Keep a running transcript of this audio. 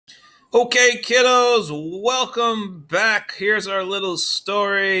Okay, kiddos, welcome back. Here's our little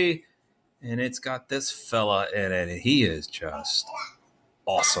story, and it's got this fella in it. He is just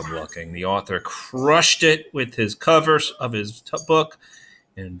awesome looking. The author crushed it with his covers of his book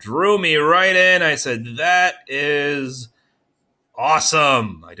and drew me right in. I said, "That is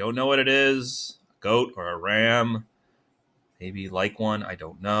awesome." I don't know what it is, a goat or a ram, maybe like one. I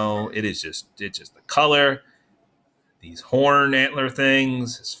don't know. It's just the color, these horn antler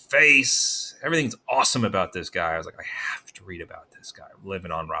things, his face, everything's awesome about this guy. I was like, I have to read about this guy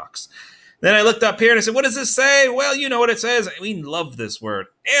living on rocks. Then I looked up here and I said, what does this say? Well, you know what it says. We love this word.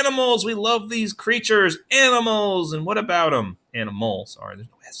 Animals. We love these creatures. Animals. And what about them? Animal. Sorry, there's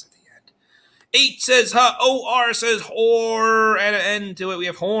no S at the end. H says ha. O-R says whore. Add an N to it. We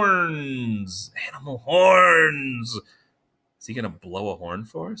have horns. Animal horns. Is he going to blow a horn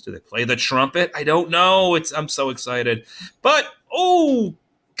for us? Do they play the trumpet? I don't know. I'm so excited. But, oh,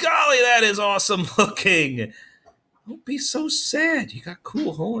 golly, that is awesome looking. Don't be so sad. You got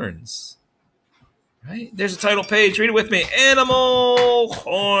cool horns. Right? There's a title page. Read it with me. Animal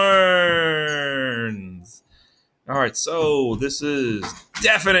horns. All right, so this is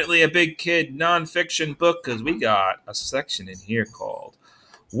definitely a big kid nonfiction book because we got a section in here called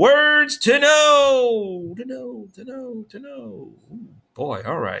Words to Know. Ooh, boy,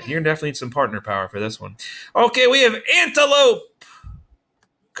 all right. You're definitely need some partner power for this one. Okay, we have antelope.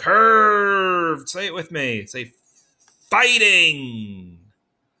 Curved. Say it with me. Say fighting.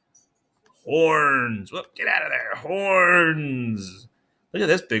 Horns. Whoop, get out of there. Horns. Look at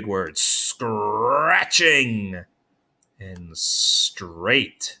this big word. Scratching. And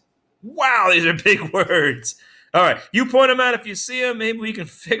straight. Wow, these are big words. All right, you point them out if you see them. Maybe we can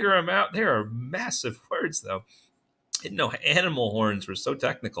figure them out. They are massive words, though. I didn't know animal horns were so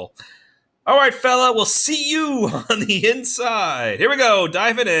technical. All right, fella, we'll see you on the inside. Here we go,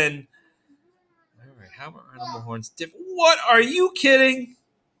 diving in. All right, how are animal horns different? What, are you kidding?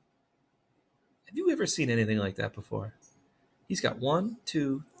 Have you ever seen anything like that before? He's got 1,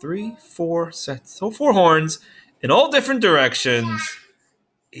 2, 3, 4 sets. So 4 horns in all different directions.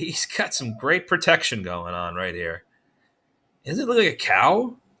 He's got some great protection going on right here. Doesn't it look like a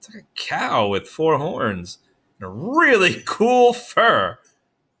cow? It's like a cow with 4 horns and a really cool fur.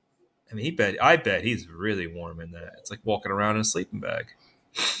 I mean, I bet he's really warm in that. It's like walking around in a sleeping bag.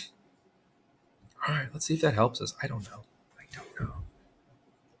 All right, let's see if that helps us. I don't know.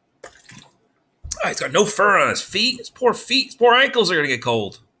 Oh, he's got no fur on his feet. His poor ankles are going to get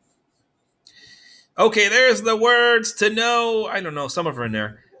cold. Okay, there's the words to know. I don't know. Some of them are in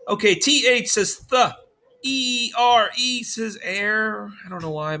there. Okay, TH says the. ERE says air. I don't know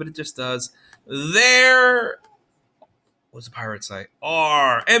why, but it just does. There. What's the pirate say?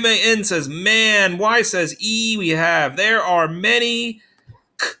 R. MAN says man. Y says E. We have. There are many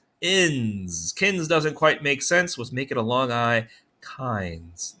kins. Kins doesn't quite make sense. Let's make it a long I.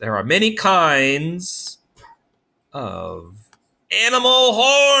 Kinds. There are many kinds of animal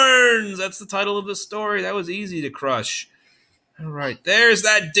horns. That's the title of the story. That was easy to crush. All right, there's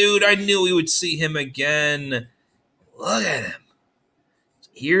that dude. I knew we would see him again. Look at him. His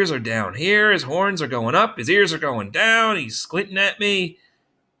ears are down here. His horns are going up. His ears are going down. He's squinting at me.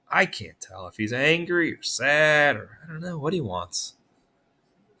 I can't tell if he's angry or sad or I don't know what he wants.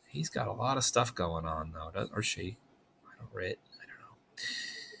 He's got a lot of stuff going on, though. Or she. I don't know.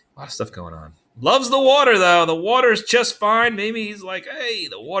 A lot of stuff going on. Loves the water, though. The water's just fine. Maybe he's like, hey,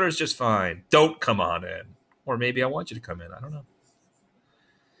 the water's just fine. Don't come on in. Or maybe I want you to come in. I don't know.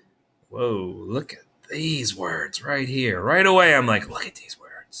 Whoa, look at these words right here. Right away, I'm like, look at these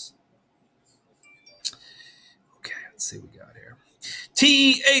words. Okay, let's see what we got here.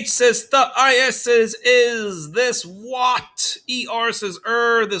 TH says the, IS says is, this what? ER says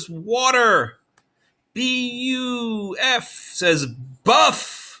this water. BUF says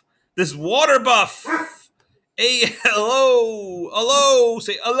buff, this water buff. Hello,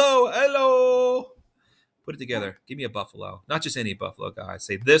 say hello. Put it together. Give me a buffalo. Not just any buffalo, guys.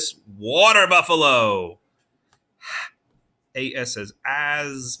 Say this water buffalo. AS says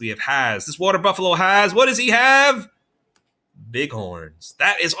as. We have has. This water buffalo has. What does he have? Big horns.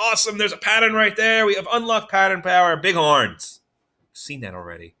 That is awesome. There's a pattern right there. We have unlocked pattern power. Big horns. I've seen that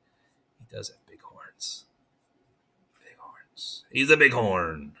already. He does have big horns. Big horns. He's a big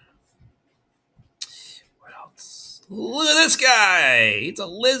horn. What else? Look at this guy. He's a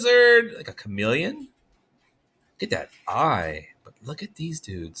lizard. Like a chameleon. Look at that eye. But look at these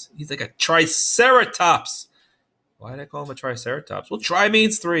dudes. He's like a triceratops. Why did I call him a triceratops? Well, tri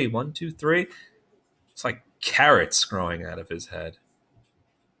means 3. 1, 2, 3. It's like carrots growing out of his head.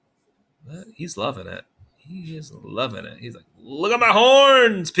 But he's loving it. He is loving it. He's like, look at my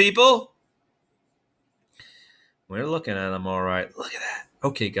horns, people. We're looking at them all right. Look at that.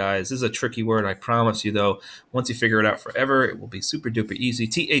 Okay, guys, this is a tricky word. I promise you, though. Once you figure it out forever, it will be super duper easy.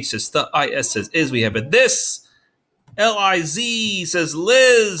 TH says the, IS says is. We have a this. LIZ says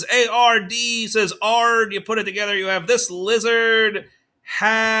Liz. ARD says Ard. You put it together, you have this lizard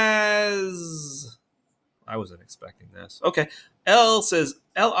has. I wasn't expecting this. Okay. Li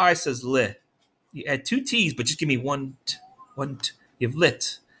says li. You add two T's, but just give me one t. You have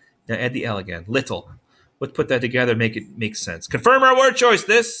lit. Now add the L again. Little. Let's put that together, make it make sense. Confirm our word choice.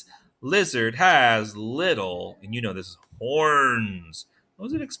 This lizard has little, and you know this is horns. I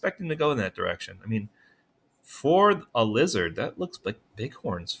wasn't expecting to go in that direction. I mean, for a lizard, that looks like big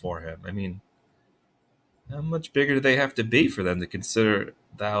horns for him. I mean, how much bigger do they have to be for them to consider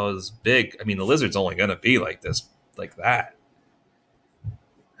that was big? I mean, the lizard's only going to be like this, like that.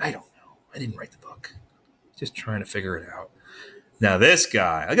 I don't know. I didn't write the book. Just trying to figure it out. Now this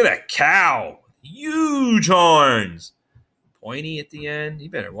guy, look at that cow. Huge horns. Pointy at the end.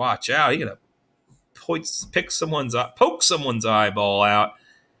 You better watch out. You're going to poke someone's eyeball out.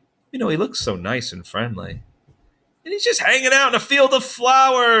 You know, he looks so nice and friendly. And he's just hanging out in a field of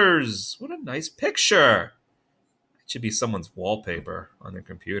flowers. What a nice picture. It should be someone's wallpaper on their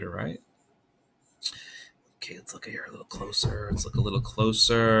computer, right? Okay, let's look here a little closer. Let's look a little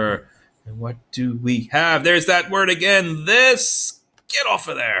closer. And what do we have? There's that word again. This. Get off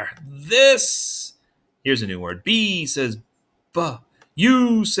of there. This. Here's a new word. B says buh.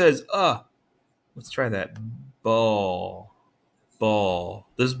 U says Let's try that. Ball.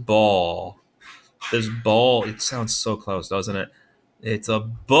 This ball. It sounds so close, doesn't it? It's a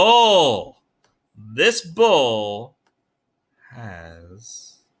bull. This bull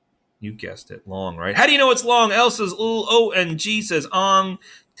has, you guessed it, long, right? How do you know it's long? L says O, and G says ong.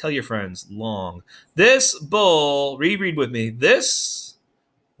 Tell your friends, long. This bull, reread with me.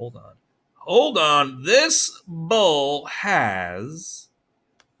 Hold on. This bull has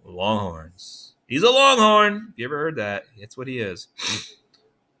longhorns. He's a longhorn. Have you ever heard that? That's what he is.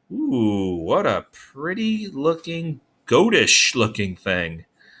 Ooh, what a pretty looking, goatish looking thing.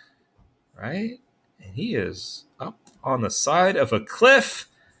 Right? And he is up on the side of a cliff.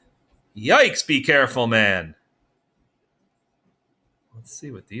 Yikes, be careful, man. Let's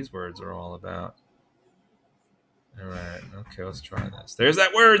see what these words are all about. All right. Okay, let's try this. There's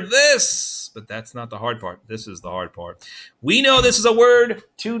that word, this. But that's not the hard part. This is the hard part. We know this is a word.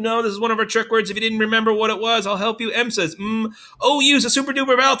 To know this is one of our trick words. If you didn't remember what it was, I'll help you. M says O use a super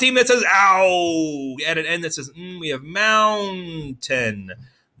duper vowel team that says ow. Add an N that says We have mountain.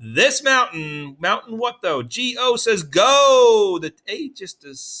 This mountain what though? G-O says go. The A just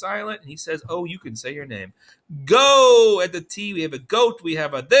is silent. And he says, oh, you can say your name. Go. At the T, we have a goat. We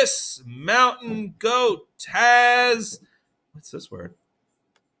have a this mountain goat has, what's this word?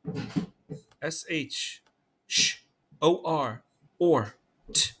 S-H, O-R, or,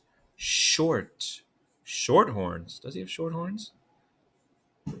 t, short. Short horns. Does he have short horns?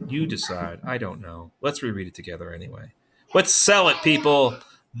 You decide. I don't know. Let's reread it together anyway. Let's sell it, people.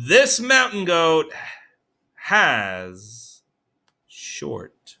 This mountain goat has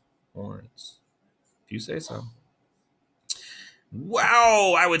short horns. If you say so.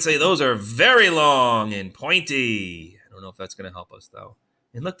 Wow, I would say those are very long and pointy. I don't know if that's going to help us, though.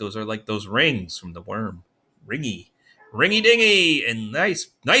 And look, those are like those rings from the worm. Ringy dingy, and nice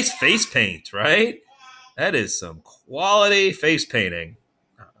face paint, right? That is some quality face painting.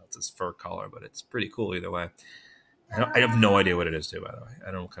 I don't know, it's his fur color, but it's pretty cool either way. I have no idea what it is, too, by the way. I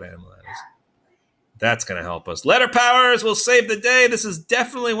don't know what kind of animal that is. That's going to help us. Letter powers will save the day. This is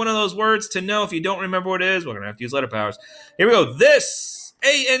definitely one of those words to know. If you don't remember what it is, we're going to have to use letter powers. Here we go. This.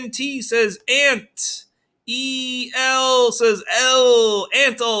 A-N-T says ant. E-L says L.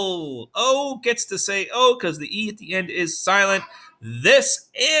 Antle. O gets to say O because the E at the end is silent. This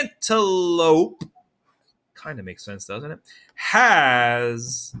antelope, kind of makes sense, doesn't it?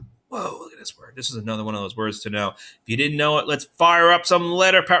 Has... Whoa, look at this word. This is another one of those words to know. If you didn't know it, let's fire up some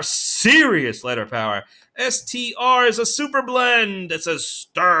letter power. Serious letter power. S-T-R is a super blend. It says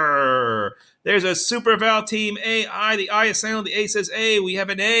stir. There's a super vowel team. A-I. The I is silent. The A says A. We have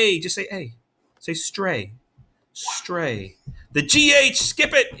an A. Just say A. Say stray. Stray. The G-H,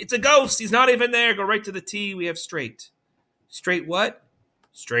 skip it. It's a ghost. He's not even there. Go right to the T. We have straight. Straight what?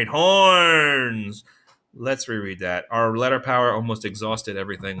 Straight horns. Let's reread that. Our letter power almost exhausted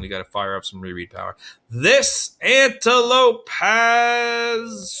everything. We got to fire up some reread power. This antelope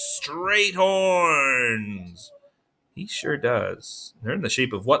has straight horns. He sure does. They're in the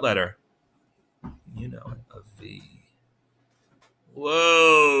shape of what letter? You know it. A V.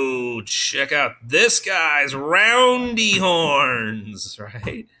 Whoa, check out this guy's roundy horns,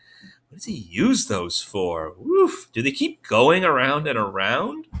 right? What does he use those for? Woof. Do they keep going around and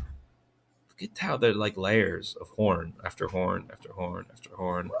around? Look at how they're like layers of horn after horn after horn after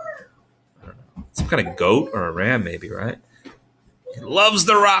horn. I don't know. Some kind of goat or a ram, maybe, right? He loves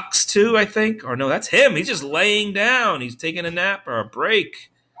the rocks too, I think. Or no, that's him. He's just laying down. He's taking a nap or a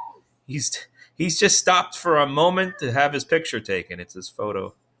break. He's just stopped for a moment to have his picture taken. It's his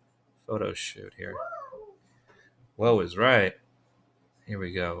photo shoot here. Whoa is right. Here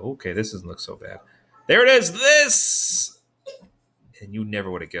we go. Okay, this doesn't look so bad. There it is. This. And you never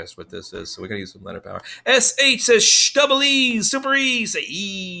would have guessed what this is, so we gotta use some letter power. SH says double E, super E, say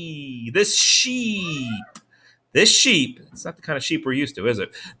E. This sheep. It's not the kind of sheep we're used to, is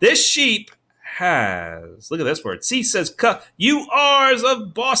it? This sheep has, look at this word. C says U R's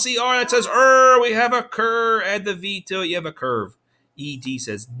of bossy R. That says we have a cur. Add the V to it, you have a curve. ED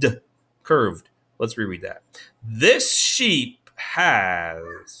says D, curved. Let's reread that. This sheep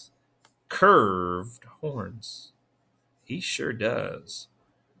has curved horns. He sure does.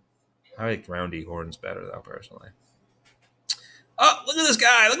 I like roundy horns better, though, personally. Oh, look at this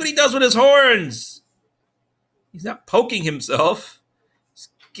guy. Look what he does with his horns. He's not poking himself.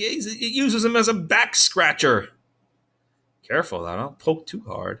 He uses them as a back scratcher. Careful, I don't poke too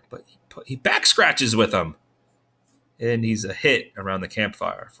hard, but he back scratches with them. And he's a hit around the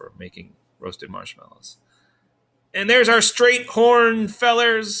campfire for making roasted marshmallows. And there's our straight horn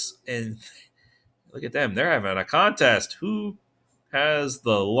fellers. And look at them. They're having a contest. Who has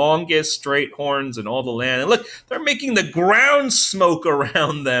the longest straight horns in all the land? And look, they're making the ground smoke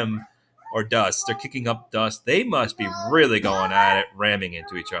around them. Or dust. They're kicking up dust. They must be really going at it, ramming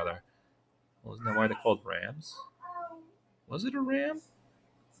into each other. Well, isn't that why they're called rams? Was it a ram?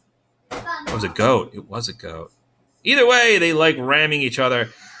 It was a goat. It was a goat. Either way, they like ramming each other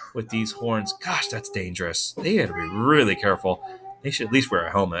with these horns. Gosh, that's dangerous. They had to be really careful. They should at least wear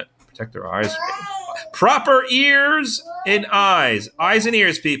a helmet. Protect their eyes. Proper ears and eyes. Eyes and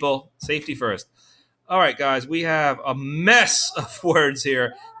ears, people. Safety first. All right, guys, we have a mess of words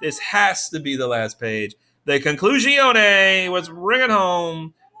here. This has to be the last page. The conclusione was bringing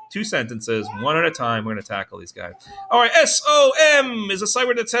home 2 sentences, one at a time. We're going to tackle these guys. All right, SOM is a sight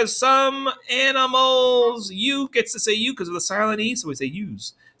word that says some animals. You gets to say you because of the silent E, so we say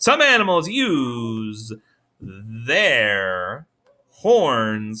use. Some animals use their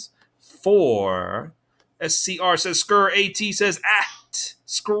horns for. SCR says skr. AT says act.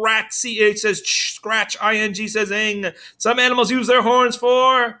 Scratch, CH says scratch, ING says ing. Some animals use their horns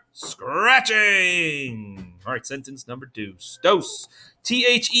for scratching. All right, sentence number 2. Stos.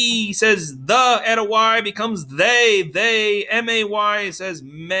 THE says the, add a Y becomes they. They, MAY says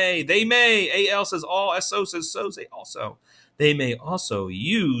may. They may. AL says all. SO says so, say also. They may also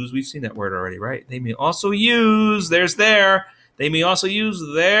use, we've seen that word already, right? They may also use, there's their. They may also use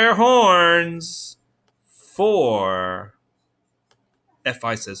their horns for.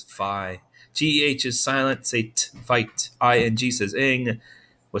 FI says fi. GEH is silent. Say t, fight. ING says ing.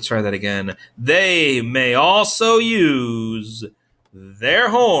 Let's try that again. They may also use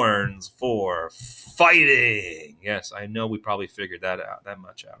their horns for fighting. Yes, I know we probably figured that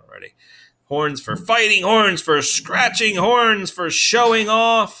much out already. Horns for fighting, horns for scratching, horns for showing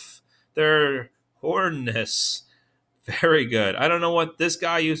off their hornness. Very good. I don't know what this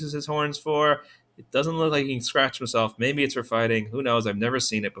guy uses his horns for. It doesn't look like he can scratch himself. Maybe it's for fighting. Who knows? I've never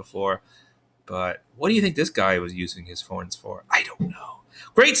seen it before. But what do you think this guy was using his horns for? I don't know.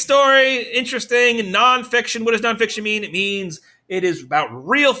 Great story. Interesting. Nonfiction. What does nonfiction mean? It means it is about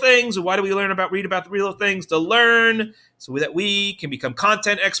real things. Why do we read about the real things? To learn so that we can become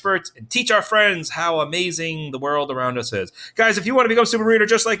content experts and teach our friends how amazing the world around us is. Guys, if you want to become a super reader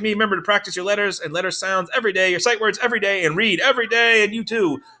just like me, remember to practice your letters and letter sounds every day, your sight words every day, and read every day, and you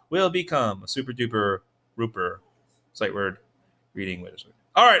too will become a super duper rooper sight word reading wizard.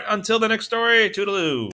 All right, until the next story, toodaloo.